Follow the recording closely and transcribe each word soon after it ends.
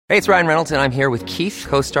Hey, it's Ryan Reynolds, and I'm here with Keith,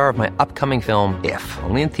 co-star of my upcoming film, If,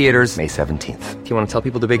 only in theaters May 17th. Do you want to tell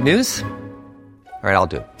people the big news? All right, I'll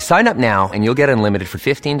do it. Sign up now and you'll get unlimited for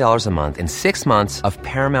 $15 a month and 6 months of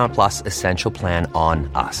Paramount Plus Essential Plan on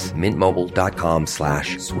us.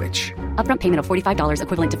 MintMobile.com/switch. Upfront payment of $45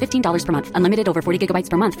 equivalent to $15 per month. Unlimited over 40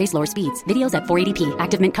 gigabytes per month. Face lower speeds. Videos at 480p.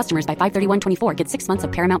 Active Mint customers by 531.24 get 6 months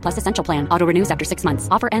of Paramount Plus Essential Plan. Auto renews after 6 months.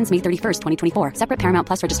 Offer ends May 31st, 2024. Separate Paramount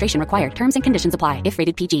Plus registration required. Terms and conditions apply if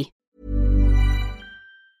rated PG.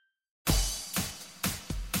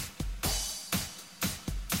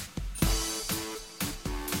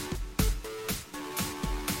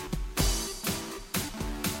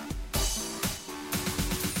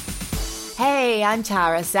 Hey, I'm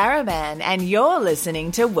Tara Saraman, and you're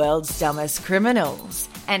listening to World's Dumbest Criminals,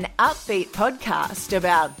 an upbeat podcast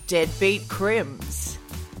about deadbeat crims.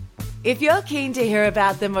 If you're keen to hear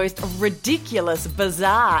about the most ridiculous,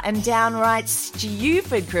 bizarre, and downright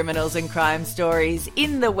stupid criminals and crime stories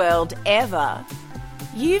in the world ever,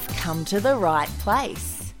 you've come to the right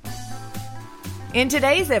place. In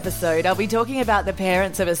today's episode, I'll be talking about the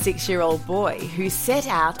parents of a 6-year-old boy who set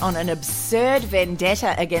out on an absurd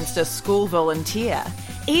vendetta against a school volunteer,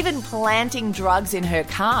 even planting drugs in her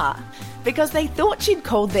car because they thought she'd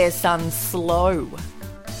called their son slow.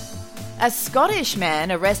 A Scottish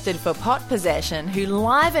man arrested for pot possession who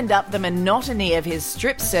livened up the monotony of his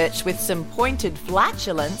strip search with some pointed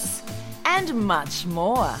flatulence, and much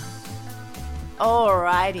more.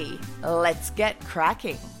 Alrighty, let's get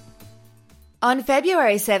cracking. On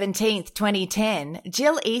February 17th, 2010,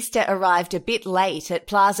 Jill Easter arrived a bit late at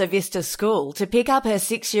Plaza Vista School to pick up her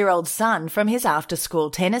 6-year-old son from his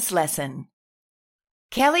after-school tennis lesson.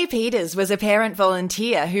 Kelly Peters was a parent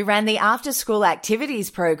volunteer who ran the after-school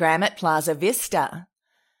activities program at Plaza Vista.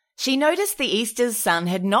 She noticed the Easter's son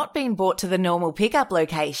had not been brought to the normal pickup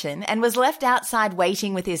location and was left outside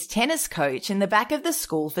waiting with his tennis coach in the back of the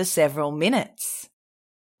school for several minutes.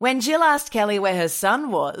 When Jill asked Kelly where her son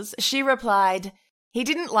was, she replied, "He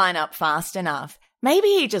didn't line up fast enough. Maybe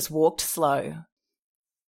he just walked slow."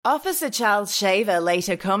 Officer Charles Shaver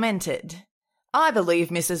later commented, "I believe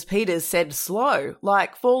Mrs. Peters said slow,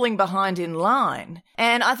 like falling behind in line,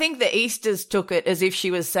 and I think the Easters took it as if she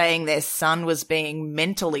was saying their son was being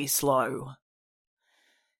mentally slow."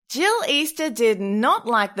 Jill Easter did not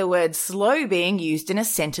like the word slow being used in a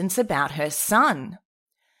sentence about her son.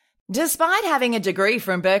 Despite having a degree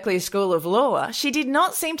from Berkeley School of Law, she did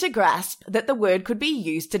not seem to grasp that the word could be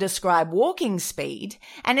used to describe walking speed,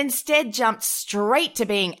 and instead jumped straight to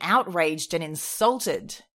being outraged and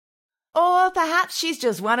insulted. Or perhaps she's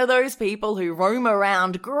just one of those people who roam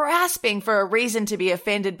around grasping for a reason to be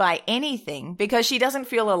offended by anything because she doesn't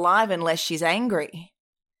feel alive unless she's angry.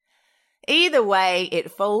 Either way,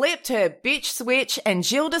 it flipped her bitch switch, and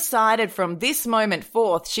Jill decided from this moment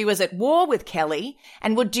forth she was at war with Kelly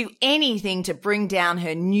and would do anything to bring down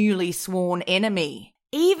her newly sworn enemy,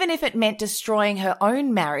 even if it meant destroying her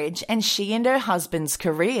own marriage and she and her husband's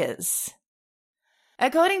careers.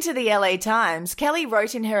 According to the LA Times, Kelly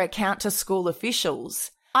wrote in her account to school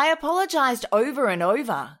officials, "I apologized over and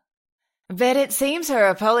over." But it seems her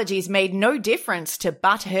apologies made no difference to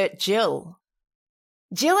butthurt Jill.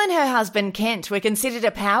 Jill and her husband Kent were considered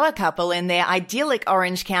a power couple in their idyllic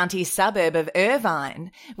Orange County suburb of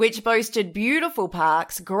Irvine, which boasted beautiful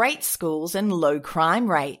parks, great schools, and low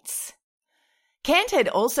crime rates. Kent had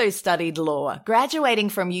also studied law, graduating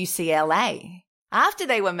from UCLA. After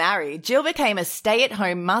they were married, Jill became a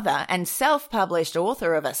stay-at-home mother and self-published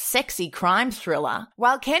author of a sexy crime thriller,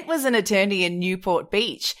 while Kent was an attorney in Newport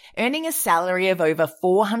Beach, earning a salary of over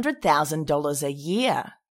 $400,000 a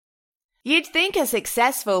year. You'd think a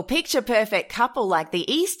successful, picture-perfect couple like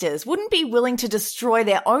the Easters wouldn't be willing to destroy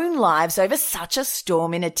their own lives over such a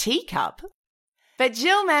storm in a teacup. But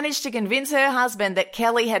Jill managed to convince her husband that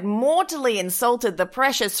Kelly had mortally insulted the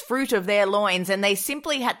precious fruit of their loins and they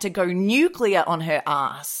simply had to go nuclear on her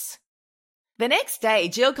ass. The next day,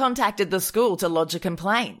 Jill contacted the school to lodge a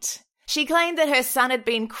complaint. She claimed that her son had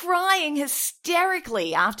been crying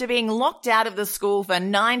hysterically after being locked out of the school for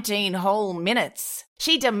 19 whole minutes.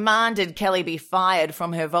 She demanded Kelly be fired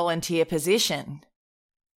from her volunteer position.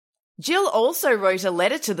 Jill also wrote a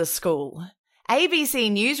letter to the school. ABC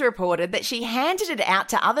News reported that she handed it out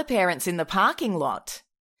to other parents in the parking lot.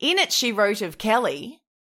 In it, she wrote of Kelly,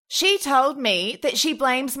 "She told me that she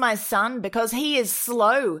blames my son because he is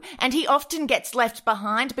slow and he often gets left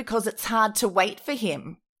behind because it's hard to wait for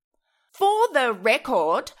him. For the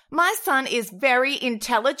record, my son is very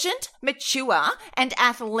intelligent, mature, and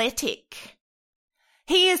athletic.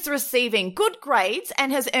 He is receiving good grades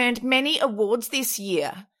and has earned many awards this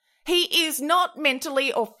year. He is not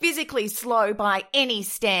mentally or physically slow by any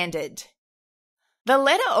standard. The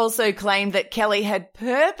letter also claimed that Kelly had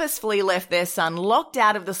purposefully left their son locked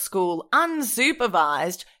out of the school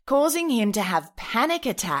unsupervised, causing him to have panic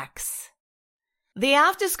attacks. The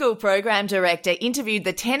after-school program director interviewed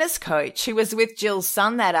the tennis coach who was with Jill's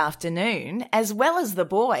son that afternoon, as well as the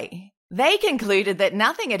boy. They concluded that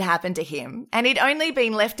nothing had happened to him and he'd only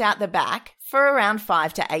been left out the back for around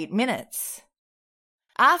 5 to 8 minutes.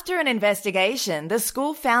 After an investigation, the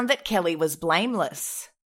school found that Kelly was blameless.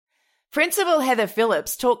 Principal Heather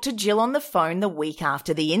Phillips talked to Jill on the phone the week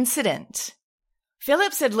after the incident.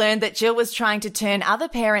 Phillips had learned that Jill was trying to turn other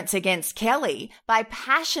parents against Kelly by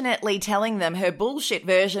passionately telling them her bullshit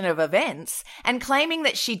version of events and claiming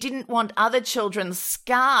that she didn't want other children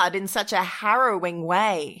scarred in such a harrowing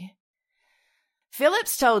way.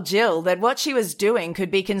 Phillips told Jill that what she was doing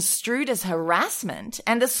could be construed as harassment,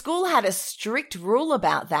 and the school had a strict rule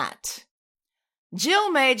about that.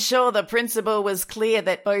 Jill made sure the principal was clear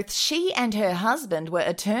that both she and her husband were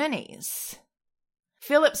attorneys.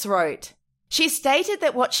 Phillips wrote, "She stated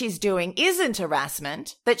that what she's doing isn't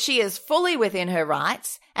harassment, that she is fully within her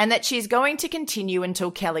rights, and that she's going to continue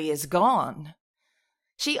until Kelly is gone."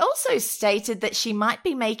 She also stated that she might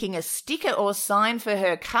be making a sticker or sign for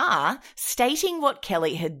her car stating what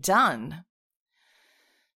Kelly had done.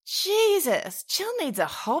 Jesus, Jill needs a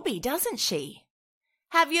hobby, doesn't she?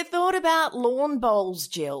 Have you thought about lawn bowls,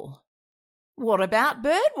 Jill? What about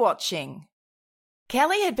bird watching?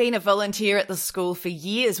 Kelly had been a volunteer at the school for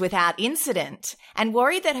years without incident and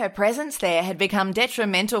worried that her presence there had become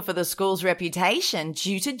detrimental for the school's reputation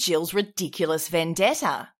due to Jill's ridiculous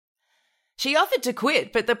vendetta. She offered to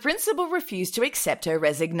quit, but the principal refused to accept her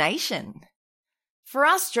resignation.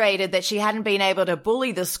 Frustrated that she hadn't been able to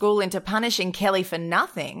bully the school into punishing Kelly for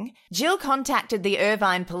nothing, Jill contacted the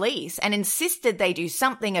Irvine police and insisted they do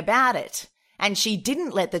something about it, and she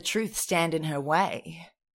didn't let the truth stand in her way.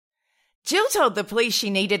 Jill told the police she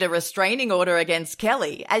needed a restraining order against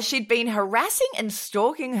Kelly as she'd been harassing and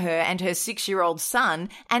stalking her and her 6-year-old son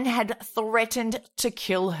and had threatened to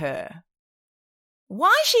kill her.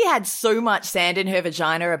 Why she had so much sand in her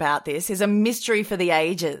vagina about this is a mystery for the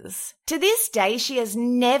ages. To this day, she has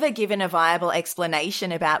never given a viable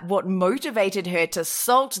explanation about what motivated her to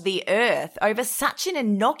salt the earth over such an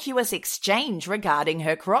innocuous exchange regarding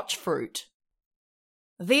her crotch fruit.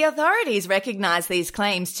 The authorities recognised these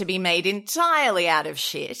claims to be made entirely out of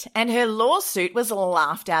shit, and her lawsuit was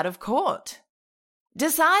laughed out of court.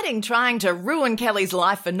 Deciding trying to ruin Kelly's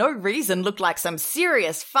life for no reason looked like some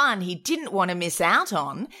serious fun he didn't want to miss out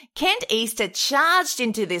on, Kent Easter charged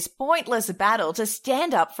into this pointless battle to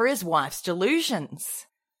stand up for his wife's delusions.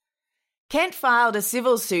 Kent filed a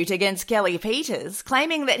civil suit against Kelly Peters,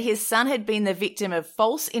 claiming that his son had been the victim of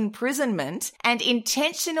false imprisonment and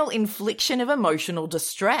intentional infliction of emotional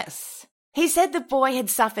distress. He said the boy had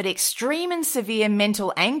suffered extreme and severe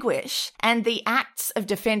mental anguish, and the acts of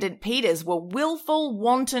defendant Peters were willful,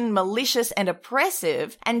 wanton, malicious, and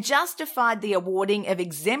oppressive, and justified the awarding of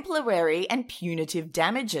exemplary and punitive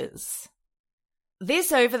damages.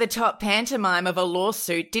 This over-the-top pantomime of a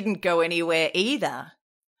lawsuit didn't go anywhere either.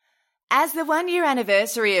 As the 1-year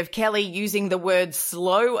anniversary of Kelly using the word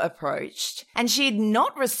slow approached, and she had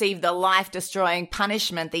not received the life-destroying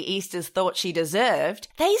punishment the Easters thought she deserved,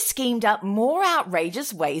 they schemed up more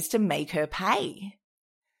outrageous ways to make her pay.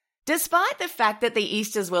 Despite the fact that the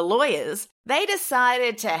Easters were lawyers, they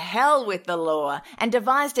decided to hell with the law and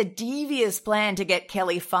devised a devious plan to get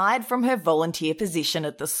Kelly fired from her volunteer position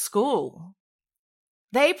at the school.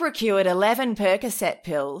 They procured 11 Percocet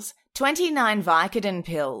pills, 29 Vicodin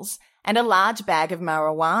pills, and a large bag of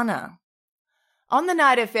marijuana. On the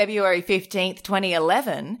night of February 15th,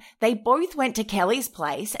 2011, they both went to Kelly's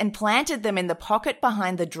place and planted them in the pocket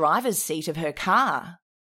behind the driver's seat of her car.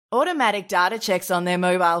 Automatic data checks on their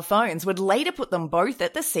mobile phones would later put them both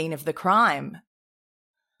at the scene of the crime.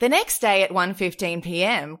 The next day at 1:15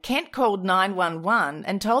 p.m., Kent called 911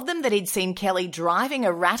 and told them that he'd seen Kelly driving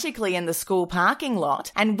erratically in the school parking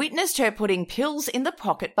lot and witnessed her putting pills in the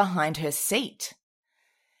pocket behind her seat.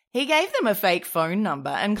 He gave them a fake phone number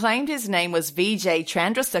and claimed his name was Vijay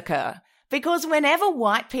Chandrasekhar, because whenever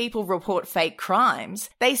white people report fake crimes,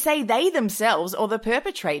 they say they themselves or the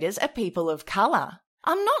perpetrators are people of colour.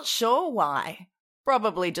 I'm not sure why.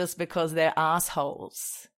 Probably just because they're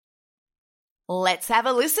assholes. Let's have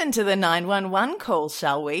a listen to the 911 call,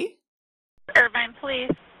 shall we? Irvine,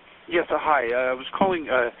 please. Yes, hi. I was calling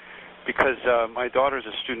because my daughter's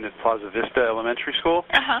a student at Plaza Vista Elementary School,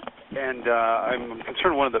 and I'm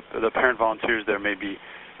concerned one of the parent volunteers there may be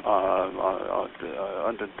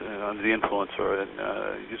under the influence or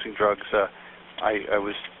using drugs. I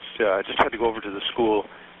was just had to go over to the school,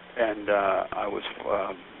 and I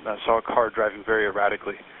saw a car driving very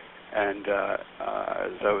erratically, and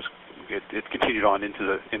as it continued on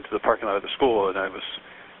into the parking lot of the school, and I was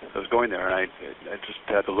going there, and I just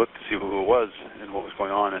had to look to see who it was and what was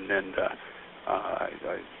going on, and then I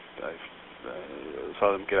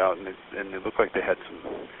saw them get out, and it looked like they had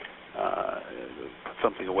put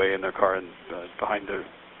something away in their car and behind their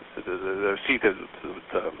seat with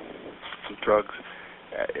some drugs,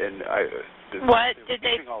 and what did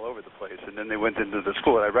they all over the place, and then they went into the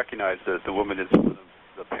school, and I recognized that the woman is one of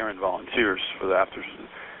the parent volunteers for the after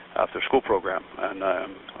school program, and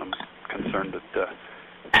I'm concerned that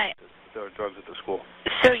there are drugs at the school.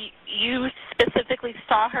 So you specifically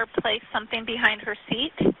saw her place something behind her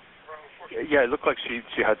seat? Yeah, it looked like she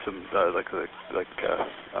had some like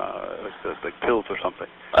pills or something.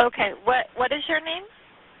 Okay, what is your name?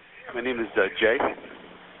 My name is Jay.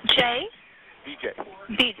 Jay? BJ.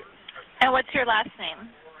 And what's your last name?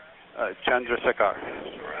 Chandrasekhar.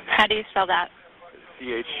 How do you spell that?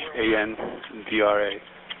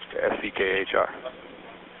 CHANDRASEKHR.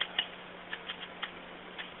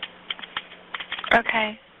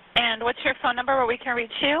 Okay. And what's your phone number where we can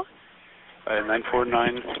reach you?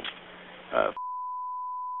 949.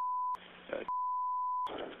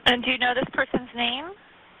 And do you know this person's name?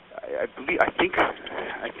 I think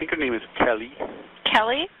her name is Kelly.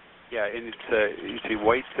 Kelly? Yeah, and it's a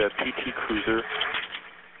white PT Cruiser.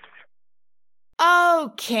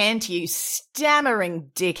 Oh, Kent, you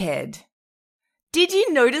stammering dickhead. Did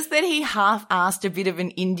you notice that he half-asked a bit of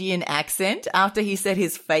an Indian accent after he said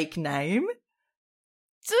his fake name?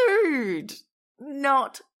 Dude,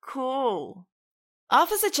 not cool.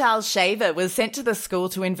 Officer Charles Shaver was sent to the school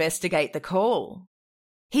to investigate the call.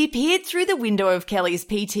 He peered through the window of Kelly's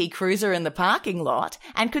PT Cruiser in the parking lot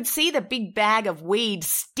and could see the big bag of weed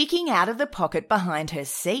sticking out of the pocket behind her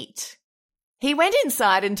seat. He went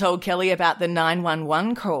inside and told Kelly about the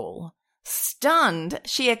 911 call. Stunned,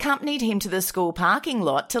 she accompanied him to the school parking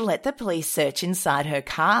lot to let the police search inside her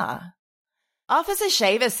car. Officer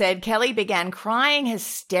Shaver said Kelly began crying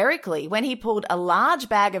hysterically when he pulled a large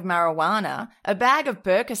bag of marijuana, a bag of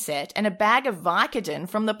Percocet, and a bag of Vicodin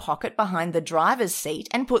from the pocket behind the driver's seat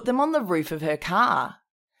and put them on the roof of her car.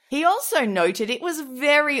 He also noted it was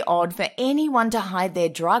very odd for anyone to hide their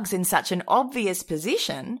drugs in such an obvious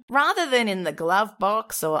position, rather than in the glove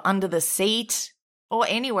box or under the seat, or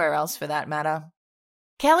anywhere else for that matter.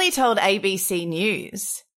 Kelly told ABC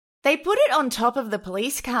News, "They put it on top of the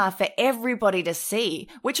police car for everybody to see,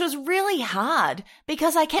 which was really hard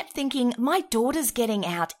because I kept thinking my daughter's getting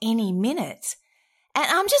out any minute. And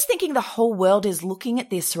I'm just thinking the whole world is looking at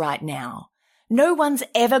this right now. No one's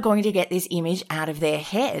ever going to get this image out of their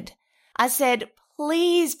head. I said,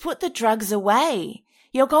 please put the drugs away.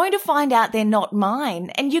 You're going to find out they're not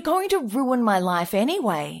mine and you're going to ruin my life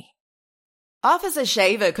anyway." Officer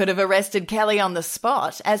Shaver could have arrested Kelly on the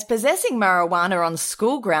spot, as possessing marijuana on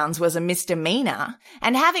school grounds was a misdemeanor,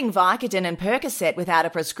 and having Vicodin and Percocet without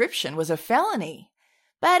a prescription was a felony.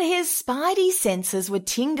 But his spidey senses were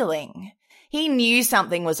tingling. He knew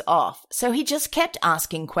something was off, so he just kept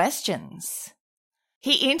asking questions.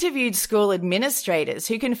 He interviewed school administrators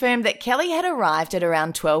who confirmed that Kelly had arrived at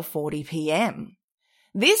around 12:40 p.m.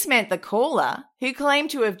 This meant the caller, who claimed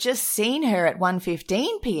to have just seen her at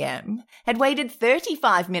 1:15 p.m, had waited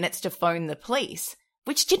 35 minutes to phone the police,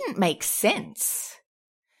 which didn't make sense.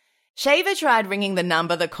 Shaver tried ringing the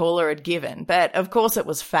number the caller had given, but of course it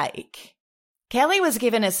was fake. Kelly was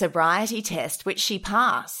given a sobriety test, which she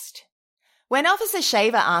passed. When Officer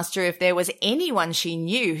Shaver asked her if there was anyone she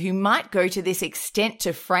knew who might go to this extent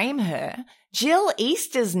to frame her, Jill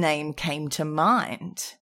Easter's name came to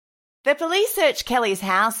mind. The police searched Kelly's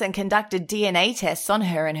house and conducted DNA tests on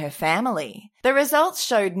her and her family. The results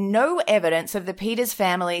showed no evidence of the Peters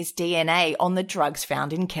family's DNA on the drugs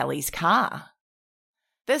found in Kelly's car.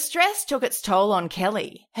 The stress took its toll on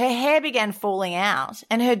Kelly. Her hair began falling out,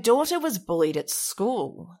 and her daughter was bullied at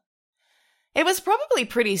school. It was probably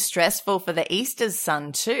pretty stressful for the Easter's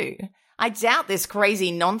son too. I doubt this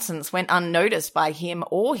crazy nonsense went unnoticed by him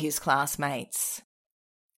or his classmates.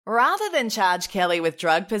 Rather than charge Kelly with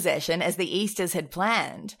drug possession as the Easters had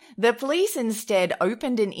planned, the police instead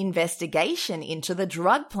opened an investigation into the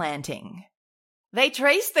drug planting. They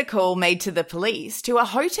traced the call made to the police to a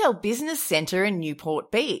hotel business centre in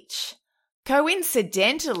Newport Beach.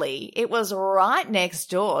 Coincidentally, it was right next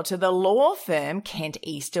door to the law firm Kent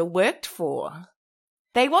Easter worked for.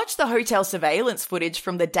 They watched the hotel surveillance footage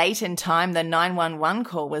from the date and time the 911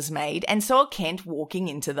 call was made and saw Kent walking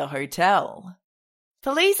into the hotel.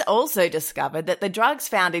 Police also discovered that the drugs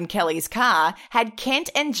found in Kelly's car had Kent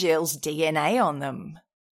and Jill's DNA on them.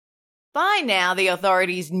 By now, the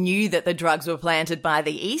authorities knew that the drugs were planted by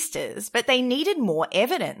the Easters, but they needed more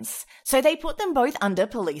evidence, so they put them both under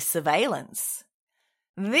police surveillance.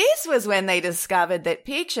 This was when they discovered that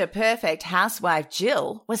picture-perfect housewife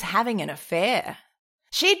Jill was having an affair.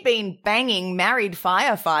 She'd been banging married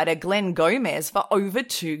firefighter Glenn Gomez for over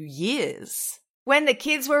 2 years. When the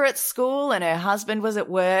kids were at school and her husband was at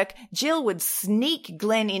work, Jill would sneak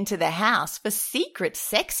Glenn into the house for secret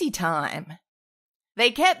sexy time.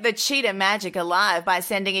 They kept the cheetah magic alive by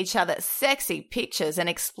sending each other sexy pictures and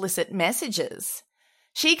explicit messages.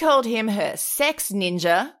 She called him her sex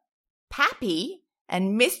ninja, Pappy,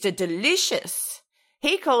 and Mr. Delicious.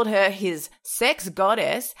 He called her his sex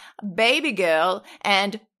goddess, baby girl,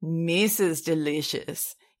 and Mrs.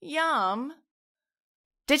 Delicious. Yum.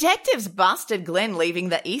 Detectives busted Glenn leaving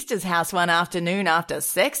the Easters house one afternoon after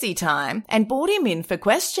sexy time and brought him in for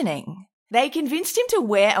questioning. They convinced him to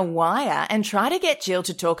wear a wire and try to get Jill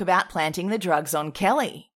to talk about planting the drugs on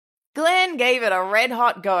Kelly. Glenn gave it a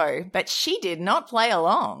red-hot go, but she did not play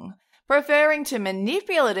along, preferring to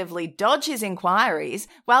manipulatively dodge his inquiries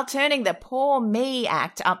while turning the poor me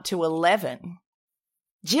act up to 11.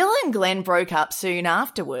 Jill and Glenn broke up soon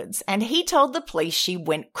afterwards, and he told the police she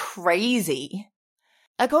went crazy.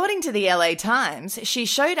 According to the LA Times, she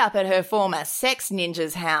showed up at her former sex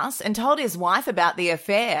ninja's house and told his wife about the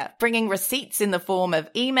affair, bringing receipts in the form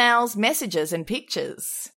of emails, messages, and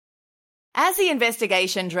pictures. As the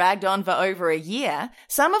investigation dragged on for over a year,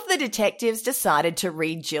 some of the detectives decided to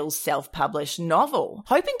read Jill's self-published novel,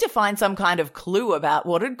 hoping to find some kind of clue about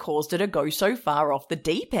what had caused her to go so far off the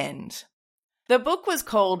deep end. The book was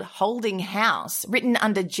called Holding House, written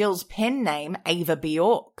under Jill's pen name Ava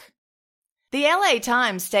Bjork. The LA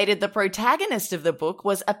Times stated the protagonist of the book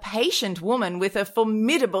was a patient woman with a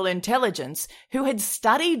formidable intelligence who had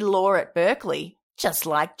studied law at Berkeley, just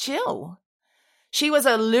like Jill. She was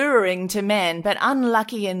alluring to men, but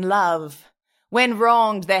unlucky in love. When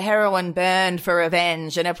wronged, the heroine burned for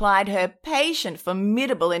revenge and applied her patient,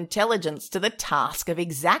 formidable intelligence to the task of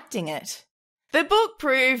exacting it. The book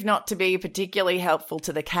proved not to be particularly helpful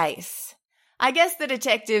to the case. I guess the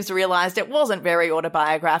detectives realized it wasn't very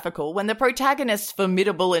autobiographical when the protagonist's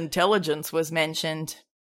formidable intelligence was mentioned.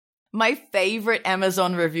 My favorite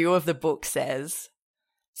Amazon review of the book says,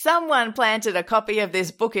 "Someone planted a copy of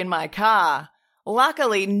this book in my car.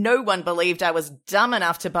 Luckily, no one believed I was dumb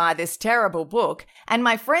enough to buy this terrible book, and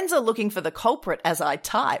my friends are looking for the culprit as I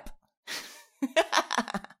type."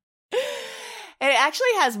 It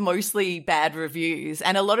actually has mostly bad reviews,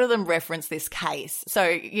 and a lot of them reference this case. So,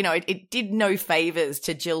 it did no favors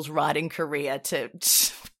to Jill's writing career to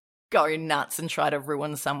go nuts and try to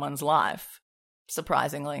ruin someone's life,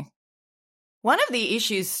 surprisingly. One of the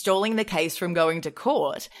issues stalling the case from going to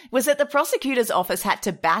court was that the prosecutor's office had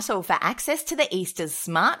to battle for access to the Easters'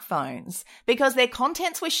 smartphones because their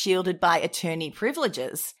contents were shielded by attorney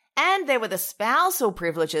privileges, and there were the spousal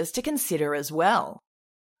privileges to consider as well.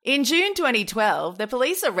 In June 2012, the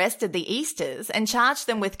police arrested the Easters and charged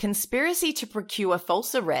them with conspiracy to procure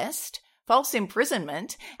false arrest, false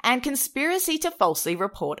imprisonment, and conspiracy to falsely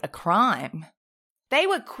report a crime. They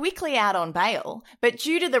were quickly out on bail, but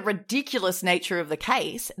due to the ridiculous nature of the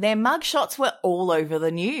case, their mugshots were all over the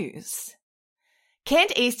news.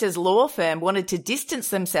 Kent Easter's law firm wanted to distance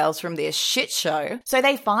themselves from this shit show, so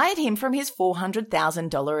they fired him from his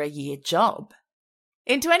 $400,000 a year job.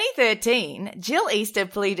 In 2013, Jill Easter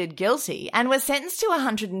pleaded guilty and was sentenced to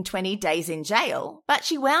 120 days in jail, but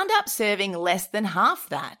she wound up serving less than half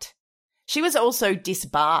that. She was also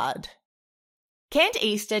disbarred. Kent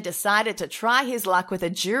Easter decided to try his luck with a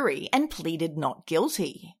jury and pleaded not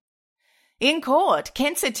guilty. In court,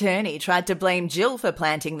 Kent's attorney tried to blame Jill for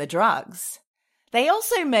planting the drugs. They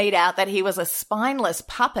also made out that he was a spineless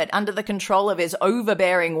puppet under the control of his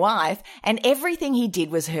overbearing wife, and everything he did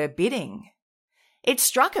was her bidding. It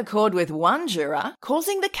struck a chord with one juror,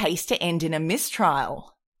 causing the case to end in a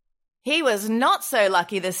mistrial. He was not so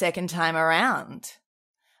lucky the second time around.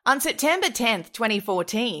 On September 10th,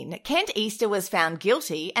 2014, Kent Easter was found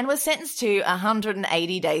guilty and was sentenced to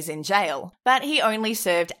 180 days in jail, but he only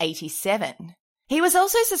served 87. He was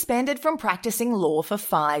also suspended from practicing law for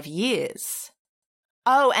 5 years.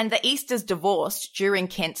 Oh, and the Easters divorced during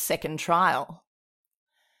Kent's second trial.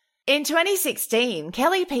 In 2016,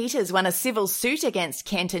 Kelly Peters won a civil suit against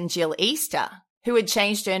Kent and Jill Easter, who had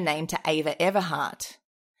changed her name to Ava Everhart.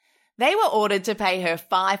 They were ordered to pay her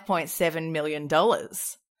 $5.7 million.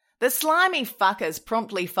 The slimy fuckers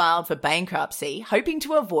promptly filed for bankruptcy, hoping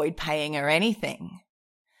to avoid paying her anything.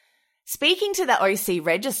 Speaking to the OC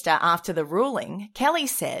Register after the ruling, Kelly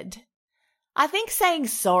said, "I think saying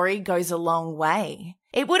sorry goes a long way.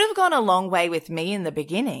 It would have gone a long way with me in the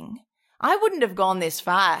beginning. I wouldn't have gone this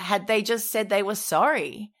far had they just said they were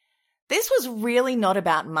sorry. This was really not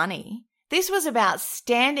about money. This was about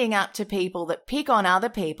standing up to people that pick on other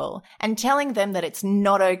people and telling them that it's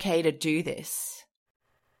not okay to do this.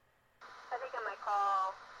 I think on my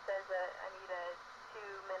call says that I need a 2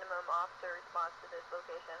 minimum officer response to this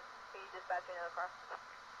location. Can you dispatch another car?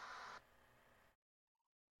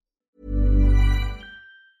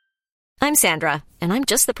 I'm Sandra, and I'm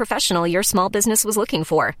just the professional your small business was looking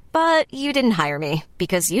for. But you didn't hire me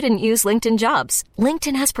because you didn't use LinkedIn Jobs.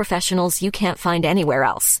 LinkedIn has professionals you can't find anywhere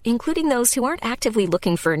else, including those who aren't actively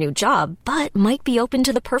looking for a new job, but might be open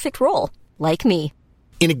to the perfect role, like me.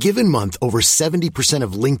 In a given month, over 70%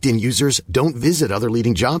 of LinkedIn users don't visit other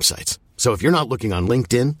leading job sites. So if you're not looking on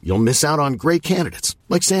LinkedIn, you'll miss out on great candidates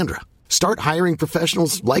like Sandra. Start hiring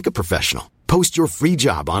professionals like a professional. Post your free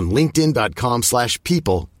job on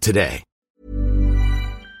linkedin.com/people today.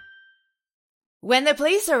 When the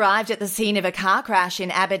police arrived at the scene of a car crash in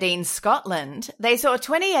Aberdeen, Scotland, they saw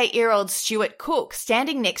 28-year-old Stuart Cook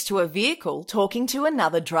standing next to a vehicle talking to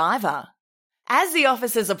another driver. As the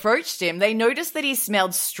officers approached him, they noticed that he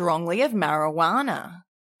smelled strongly of marijuana.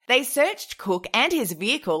 They searched Cook and his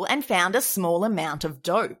vehicle and found a small amount of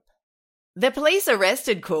dope. The police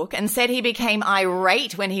arrested Cook and said he became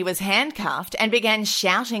irate when he was handcuffed and began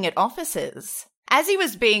shouting at officers. As he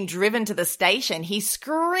was being driven to the station, he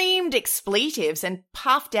screamed expletives and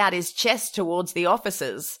puffed out his chest towards the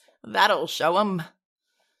officers. That'll show 'em.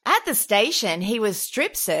 At the station, he was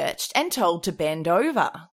strip-searched and told to bend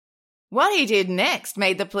over. What he did next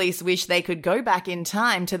made the police wish they could go back in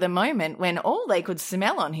time to the moment when all they could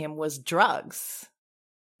smell on him was drugs.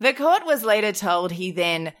 The court was later told he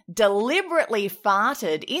then deliberately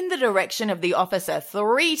farted in the direction of the officer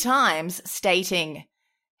 3 times, stating,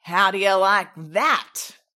 "How do you like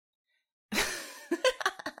that?"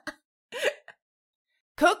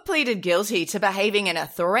 Cook pleaded guilty to behaving in a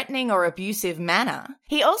threatening or abusive manner.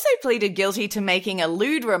 He also pleaded guilty to making a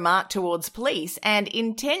lewd remark towards police and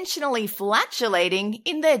intentionally flatulating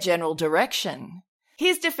in their general direction.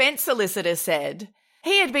 His defense solicitor said,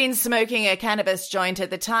 he had been smoking a cannabis joint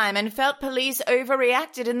at the time and felt police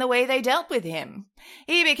overreacted in the way they dealt with him.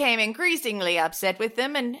 He became increasingly upset with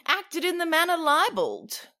them and acted in the manner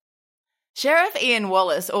libelled. Sheriff Ian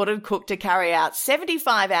Wallace ordered Cook to carry out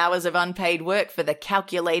 75 hours of unpaid work for the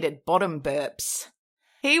calculated bottom burps.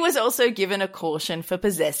 He was also given a caution for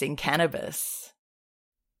possessing cannabis.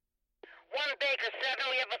 1 Baker 7,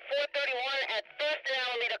 we have a 431 at 1st and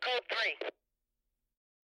Alameda, code 3.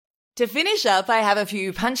 To finish up, I have a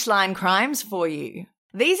few punchline crimes for you.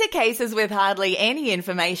 These are cases with hardly any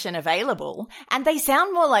information available, and they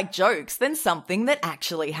sound more like jokes than something that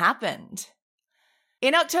actually happened.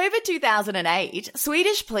 In October 2008,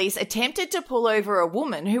 Swedish police attempted to pull over a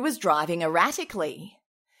woman who was driving erratically.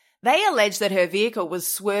 They alleged that her vehicle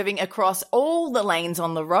was swerving across all the lanes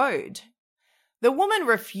on the road. The woman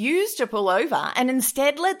refused to pull over and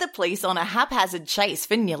instead led the police on a haphazard chase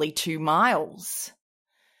for nearly 2 miles.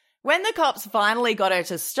 When the cops finally got her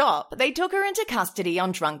to stop, they took her into custody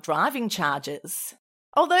on drunk driving charges.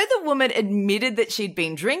 Although the woman admitted that she'd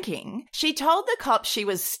been drinking, she told the cops she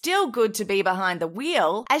was still good to be behind the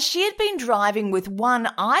wheel as she had been driving with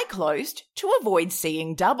one eye closed to avoid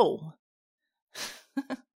seeing double.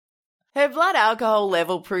 Her blood alcohol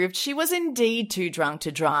level proved she was indeed too drunk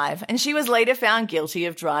to drive, and she was later found guilty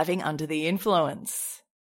of driving under the influence.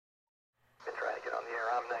 Been trying to get on the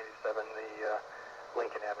air. I'm 97, the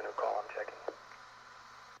Lincoln Avenue call. I'm checking.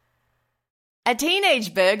 A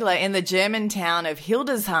teenage burglar in the German town of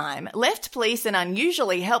Hildesheim left police an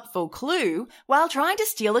unusually helpful clue while trying to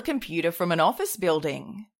steal a computer from an office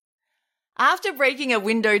building. After breaking a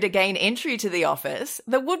window to gain entry to the office,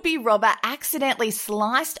 the would-be robber accidentally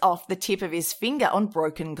sliced off the tip of his finger on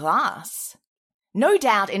broken glass. No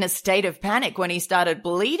doubt in a state of panic when he started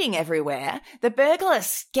bleeding everywhere, the burglar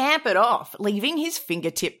scampered off, leaving his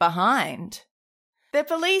fingertip behind. The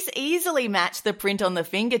police easily matched the print on the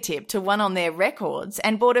fingertip to one on their records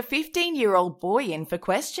and brought a 15-year-old boy in for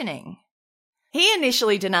questioning. He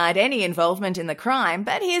initially denied any involvement in the crime,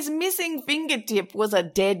 but his missing fingertip was a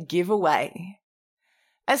dead giveaway.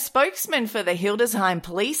 A spokesman for the Hildesheim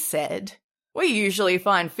police said, "We usually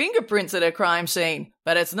find fingerprints at a crime scene,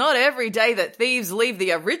 but it's not every day that thieves leave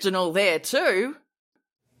the original there too."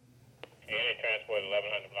 Any transport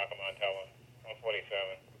 1100 block of Montalvo,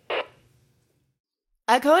 147.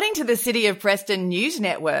 According to the City of Preston News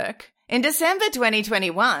Network, in December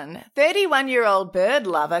 2021, 31-year-old bird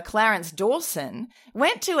lover Clarence Dawson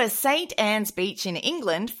went to a St. Anne's beach in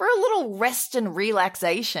England for a little rest and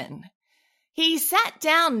relaxation. He sat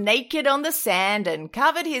down naked on the sand and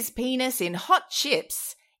covered his penis in hot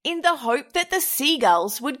chips, in the hope that the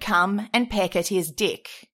seagulls would come and peck at his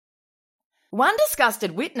dick. One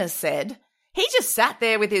disgusted witness said, "He just sat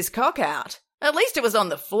there with his cock out. At least it was on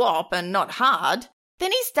the flop and not hard.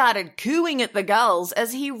 Then he started cooing at the gulls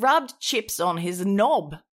as he rubbed chips on his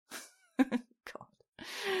knob." God.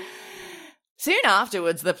 Soon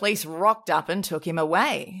afterwards, the police rocked up and took him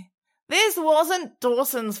away. This wasn't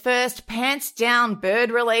Dawson's first pants-down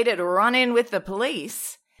bird-related run-in with the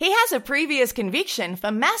police. He has a previous conviction for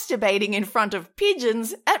masturbating in front of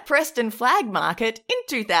pigeons at Preston Flag Market in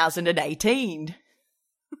 2018.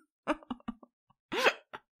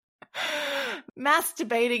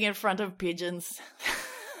 Masturbating in front of pigeons.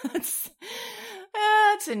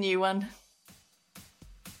 That's a new one.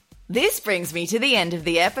 This brings me to the end of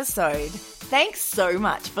the episode. Thanks so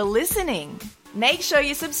much for listening. Make sure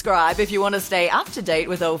you subscribe if you want to stay up to date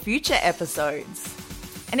with all future episodes.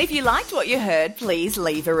 And if you liked what you heard, please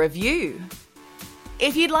leave a review.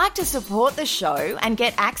 If you'd like to support the show and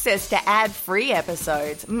get access to ad-free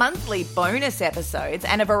episodes, monthly bonus episodes,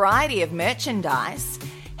 and a variety of merchandise,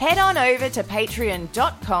 head on over to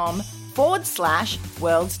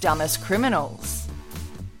patreon.com/World's Dumbest Criminals.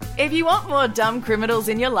 If you want more dumb criminals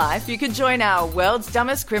in your life, you can join our World's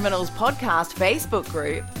Dumbest Criminals podcast Facebook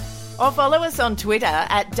group, or follow us on Twitter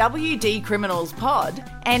at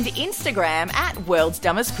WDCriminalsPod and Instagram at World's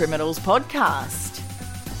Dumbest Criminals Podcast.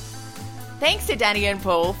 Thanks to Danny and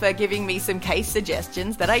Paul for giving me some case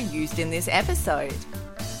suggestions that I used in this episode.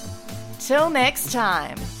 Till next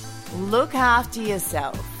time, look after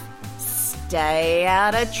yourself, stay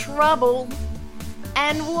out of trouble,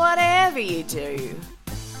 and whatever you do,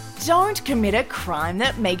 don't commit a crime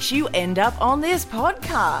that makes you end up on this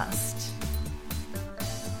podcast.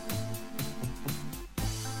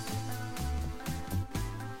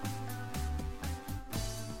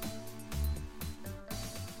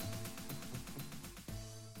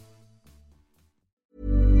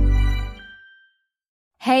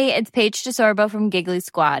 Hey, it's Paige DeSorbo from Giggly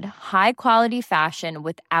Squad. High quality fashion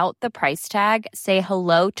without the price tag. Say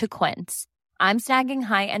hello to Quince. I'm snagging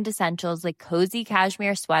high-end essentials like cozy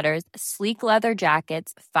cashmere sweaters, sleek leather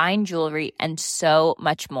jackets, fine jewelry, and so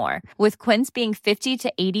much more. With Quince being 50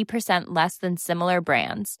 to 80% less than similar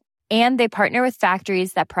brands. And they partner with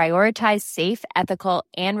factories that prioritize safe, ethical,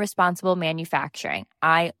 and responsible manufacturing.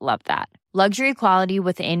 I love that. Luxury quality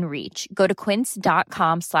within reach. Go to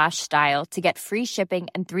quince.com/style to get free shipping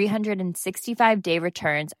and 365-day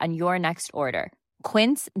returns on your next order.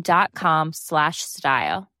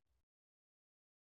 Quince.com/style.